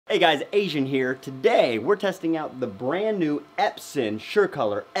Hey guys, AZN here. Today we're testing out the brand new Epson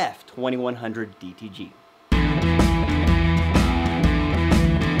SureColor F2100 DTG.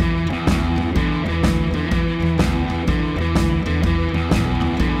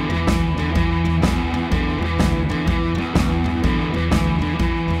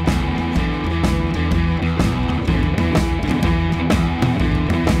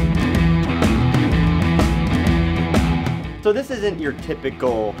 So this isn't your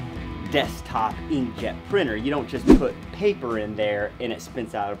typical desktop inkjet printer. You don't just put paper in there and it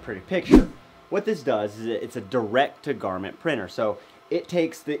spits out a pretty picture. What this does is it's a direct-to-garment printer. So it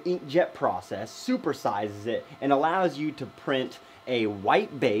takes the inkjet process, supersizes it, and allows you to print a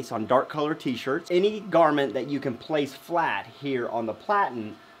white base on dark color t-shirts. Any garment that you can place flat here on the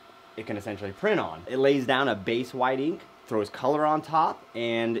platen, it can essentially print on. It lays down a base white ink, throws color on top,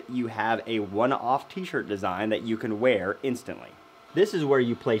 and you have a one-off t-shirt design that you can wear instantly. This is where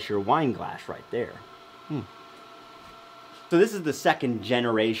you place your wine glass right there. So this is the second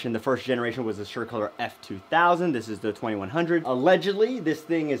generation. The first generation was the SureColor F2000. This is the 2100. Allegedly, this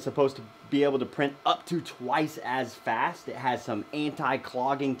thing is supposed to be able to print up to twice as fast. It has some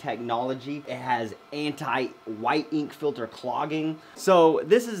anti-clogging technology. It has anti-white ink filter clogging. So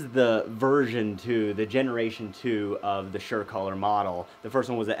this is the version 2, the generation 2 of the SureColor model. The first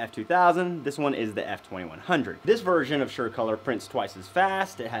one was the F2000. This one is the F2100. This version of SureColor prints twice as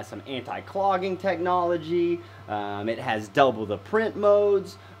fast. It has some anti-clogging technology. It has double the print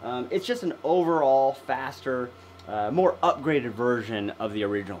modes. It's just an overall faster, more upgraded version of the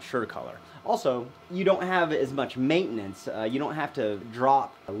original SureColor. Also, you don't have as much maintenance. You don't have to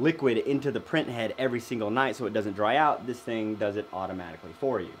drop liquid into the print head every single night so it doesn't dry out. This thing does it automatically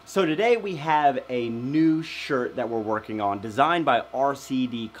for you. So today we have a new shirt that we're working on, designed by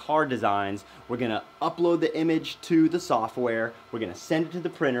RCD Car Designs. We're gonna upload the image to the software. We're gonna send it to the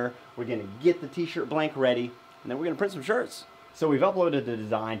printer. We're gonna get the t-shirt blank ready, and then we're gonna print some shirts. So we've uploaded the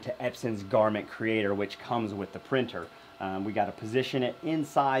design to Epson's Garment Creator, which comes with the printer. We got to position it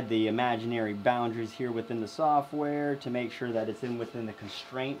inside the imaginary boundaries here within the software to make sure that it's within the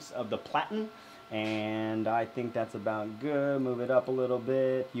constraints of the platen. And I think that's about good. Move it up a little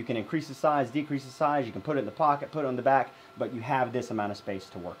bit. You can increase the size, decrease the size. You can put it in the pocket, put it on the back, but you have this amount of space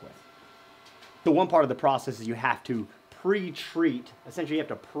to work with. So one part of the process is you have to pre-treat. Essentially, you have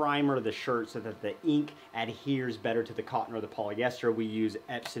to primer the shirt so that the ink adheres better to the cotton or the polyester. We use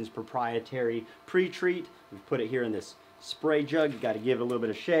Epson's proprietary pre-treat. We've put it here in this spray jug. You got to give it a little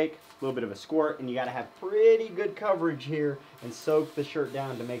bit of shake, a little bit of a squirt, and you got to have pretty good coverage here and soak the shirt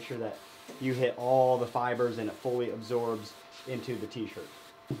down to make sure that you hit all the fibers and it fully absorbs into the t-shirt.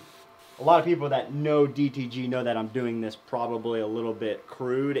 A lot of people that know DTG know that I'm doing this probably a little bit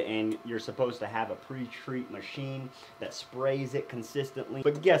crude, and you're supposed to have a pre-treat machine that sprays it consistently.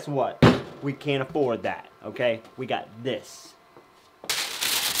 But guess what? We can't afford that, okay? We got this.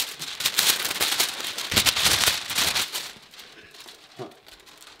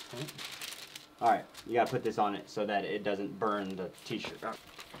 Alright, you gotta put this on it so that it doesn't burn the t-shirt. Wait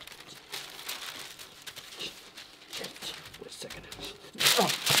a second.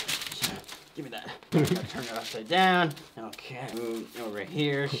 Oh. Give me that. Turn it upside down. Okay, move over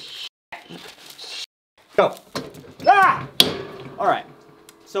here. Go. Ah! Alright,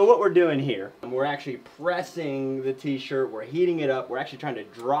 so what we're doing here, we're actually pressing the t-shirt, we're heating it up, we're actually trying to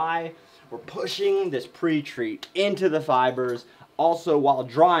dry, we're pushing this pre-treat into the fibers. Also, while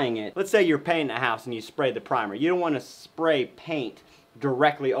drying it, let's say you're painting a house and you spray the primer. You don't want to spray paint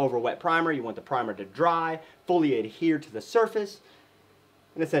directly over wet primer. You want the primer to dry, fully adhere to the surface.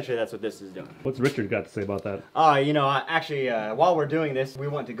 And essentially that's what this is doing. What's Richard got to say about that? You know, actually, while we're doing this, we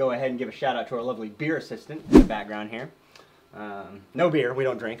want to go ahead and give a shout out to our lovely beer assistant in the background here. No beer, we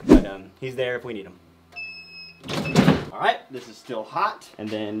don't drink, but he's there if we need him. Alright, this is still hot. And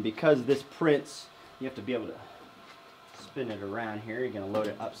then because this prints, you have to be able to spin it around here. You're going to load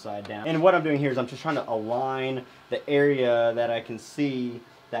it upside down. And what I'm doing here is I'm just trying to align the area that I can see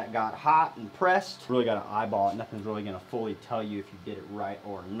that got hot and pressed. Really got to eyeball it. Nothing's really going to fully tell you if you did it right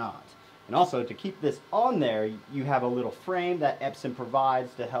or not. And also, to keep this on there, you have a little frame that Epson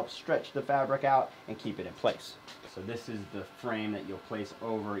provides to help stretch the fabric out and keep it in place. So this is the frame that you'll place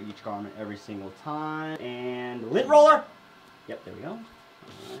over each garment every single time. And lint roller. Yep, there we go. All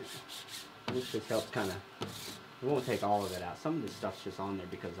right. This just helps kind of, we won't take all of it out. Some of this stuff's just on there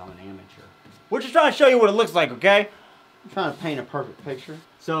because I'm an amateur. We're just trying to show you what it looks like, okay? I'm trying to paint a perfect picture.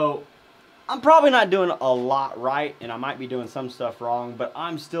 So I'm probably not doing a lot right, and I might be doing some stuff wrong, but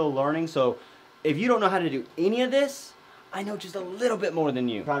I'm still learning. So if you don't know how to do any of this, I know just a little bit more than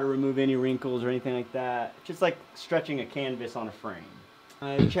you. Try to remove any wrinkles or anything like that. Just like stretching a canvas on a frame.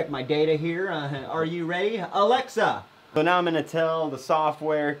 Check my data here. Are you ready? Alexa! So now I'm going to tell the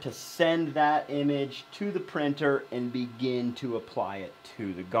software to send that image to the printer and begin to apply it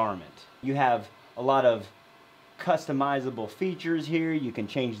to the garment. You have a lot of customizable features here. You can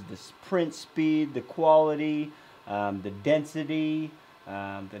change the print speed, the quality, the density,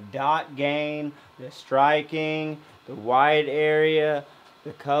 the dot gain, the striking, the white area,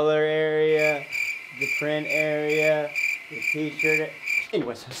 the color area, the print area, the t-shirt.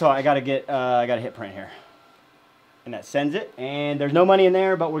 Anyways, so I gotta hit print here. And that sends it. And there's no money in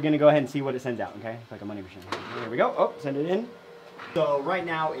there, but we're gonna go ahead and see what it sends out, okay? It's like a money machine. Here we go. Oh, send it in. So right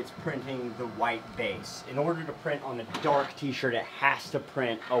now it's printing the white base. In order to print on a dark t-shirt, it has to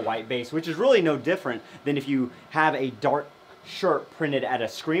print a white base, which is really no different than if you have a dark shirt printed at a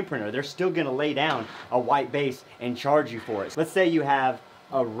screen printer. They're still gonna lay down a white base and charge you for it. Let's say you have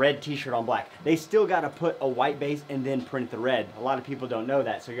a red t-shirt on black. They still gotta put a white base and then print the red. A lot of people don't know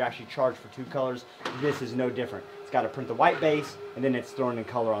that, so you're actually charged for two colors. This is no different. It's gotta print the white base and then it's thrown in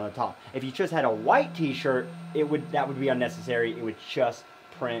color on the top. If you just had a white t-shirt, that would be unnecessary. It would just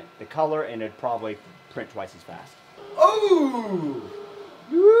print the color and it'd probably print twice as fast. Oh!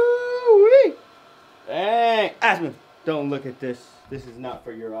 Woo-wee! Dang! Aspen, don't look at this. This is not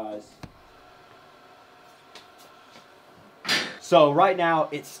for your eyes. So right now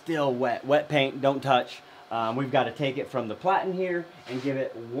it's still wet. Wet paint, don't touch. We've got to take it from the platen here and give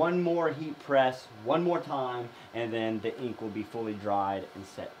it one more heat press, one more time, and then the ink will be fully dried and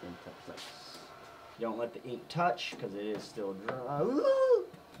set into place. Don't let the ink touch because it is still dry. Ooh.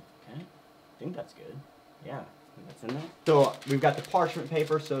 Okay, I think that's good. Yeah, I think that's in there. So we've got the parchment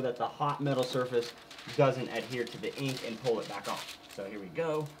paper so that the hot metal surface doesn't adhere to the ink and pull it back off. So here we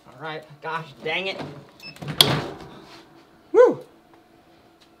go. All right, gosh dang it. Woo!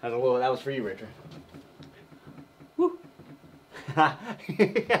 That was for you, Richard. Woo!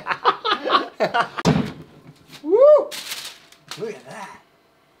 Woo! Look at that.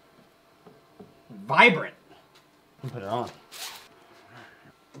 Vibrant. Put it on.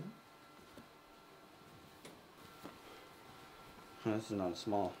 Oh, this is not a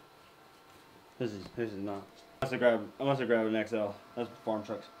small. This is not. I must have grabbed an XL. That's farm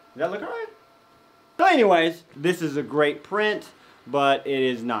trucks. Does that look alright? So anyways, this is a great print, but it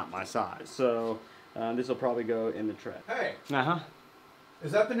is not my size. So this will probably go in the tray. Hey. Uh-huh.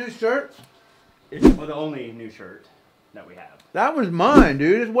 Is that the new shirt? It's the only new shirt that we have. That was mine,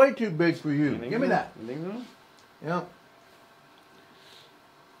 dude. It's way too big for you. Give me that. You think so?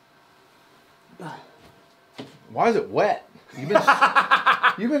 Yeah. Why is it wet? You've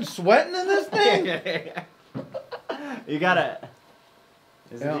been sweating in this thing? You gotta...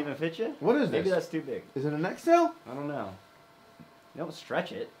 Does it even fit you? What is this? Maybe that's too big. Is it an XL? I don't know. Don't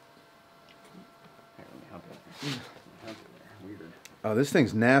stretch it. Here, let me help you. Weird. Oh, this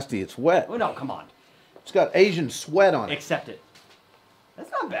thing's nasty. It's wet. Oh, no, come on. It's got Asian sweat on it. Accept it. That's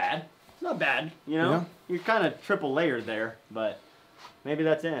not bad. It's not bad, you know? Yeah. You're kind of triple layered there, but maybe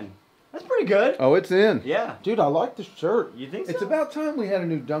that's in. That's pretty good. Oh, it's in. Yeah. Dude, I like the shirt. You think so? It's about time we had a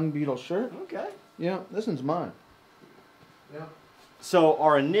new Dung Beetle shirt. Okay. Yeah, this one's mine. Yeah. So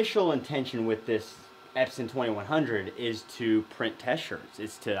our initial intention with this Epson 2100 is to print test shirts.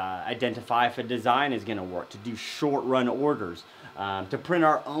 It's to identify if a design is going to work, to do short run orders, to print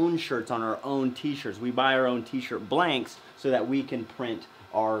our own shirts on our own t-shirts. We buy our own t-shirt blanks so that we can print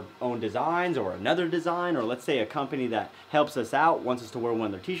our own designs or another design, or let's say a company that helps us out wants us to wear one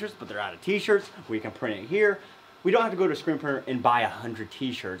of their t-shirts, but they're out of t-shirts. We can print it here. We don't have to go to a screen printer and buy 100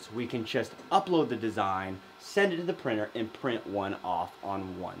 t-shirts. We can just upload the design, send it to the printer, and print one off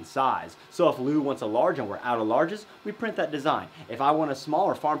on one size. So if Lou wants a large and we're out of larges, we print that design. If I want a small,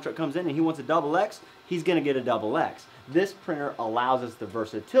 or Farm Truck comes in and he wants a XX, he's gonna get a XX. This printer allows us the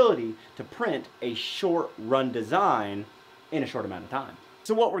versatility to print a short run design in a short amount of time.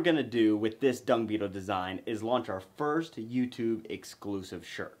 So what we're gonna do with this Dung Beetle design is launch our first YouTube exclusive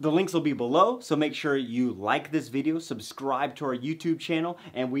shirt. The links will be below, so make sure you like this video, subscribe to our YouTube channel,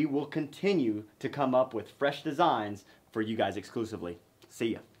 and we will continue to come up with fresh designs for you guys exclusively. See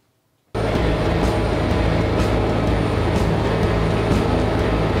ya. You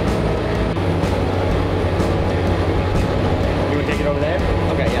wanna take it over there?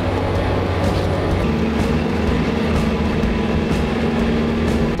 Okay, yeah.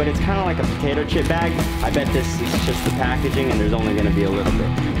 But it's kind of like a potato chip bag. I bet this is just the packaging and there's only going to be a little bit.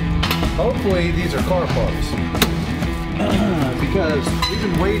 Hopefully these are car parts. Because we've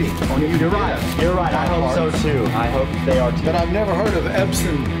been waiting on you. You're right. You're right. I hope so too. I hope they are too. But I've never heard of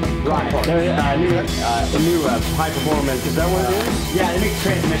Epson. Right. They're new high performance. Is that what it is? Yeah, they make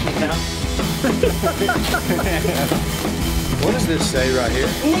transmission sound. What does this say right here?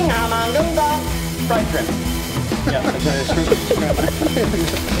 Fried shrimp. Yeah, that's what it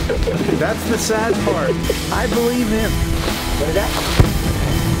is. That's the sad part. I believe him. What is that?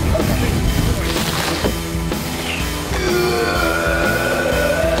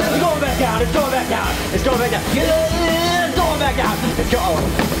 It's going back down. It's going back down. It's going back down. It's going back down. It's going.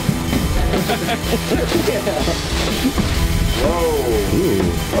 Whoa.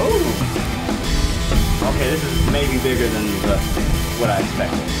 Oh. Okay, this is maybe bigger than what I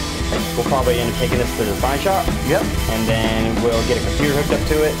expected. We'll probably end up taking this to the sign shop. Yep. And then we'll get a computer hooked up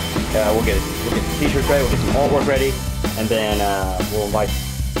to it. We'll get the t-shirt ready. We'll get some artwork ready, and then we'll invite